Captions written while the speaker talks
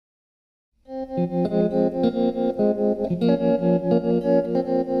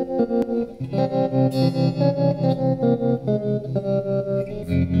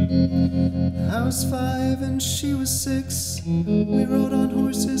was 5 and she was 6. We rode on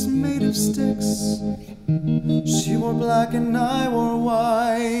horses made of sticks. She wore black and I wore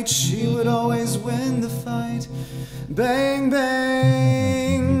white. She would always win the fight. Bang,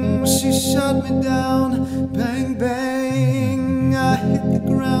 bang, she shot me down. Bang, bang, I hit the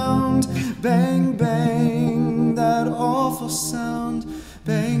ground. Bang, bang, that awful sound.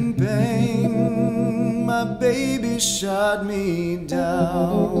 Bang, bang, my baby shot me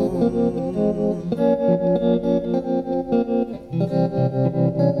down.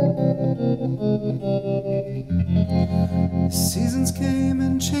 Seasons came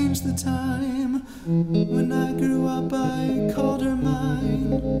and changed the time. When I grew up I called her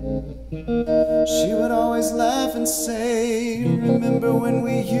mine. She would always laugh and say, remember when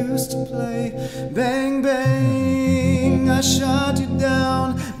we used to play? Bang, bang, I shot you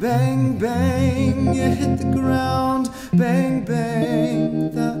down. Bang, bang, you hit the ground. Bang,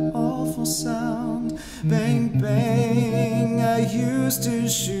 bang, that awful sound. Bang, bang, I used to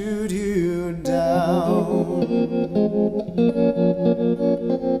shoot you down.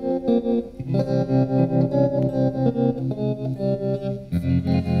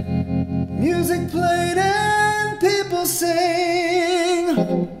 Music played and people sing.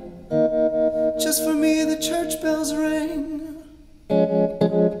 Just for me the church bells ring.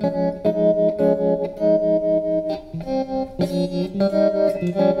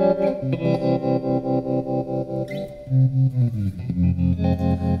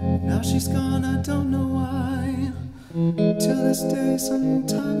 Now she's gone, I don't know why. Till this day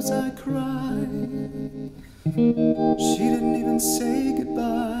sometimes I cry. She didn't even say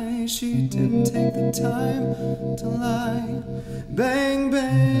goodbye. She didn't take the time to lie. Bang,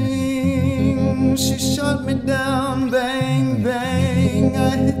 bang, she shot me down. Bang, bang,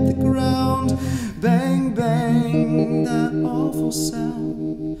 I hit the ground. Bang, bang, that awful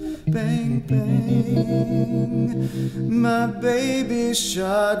sound. Bang, bang, my baby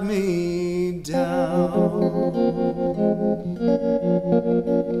shot me down.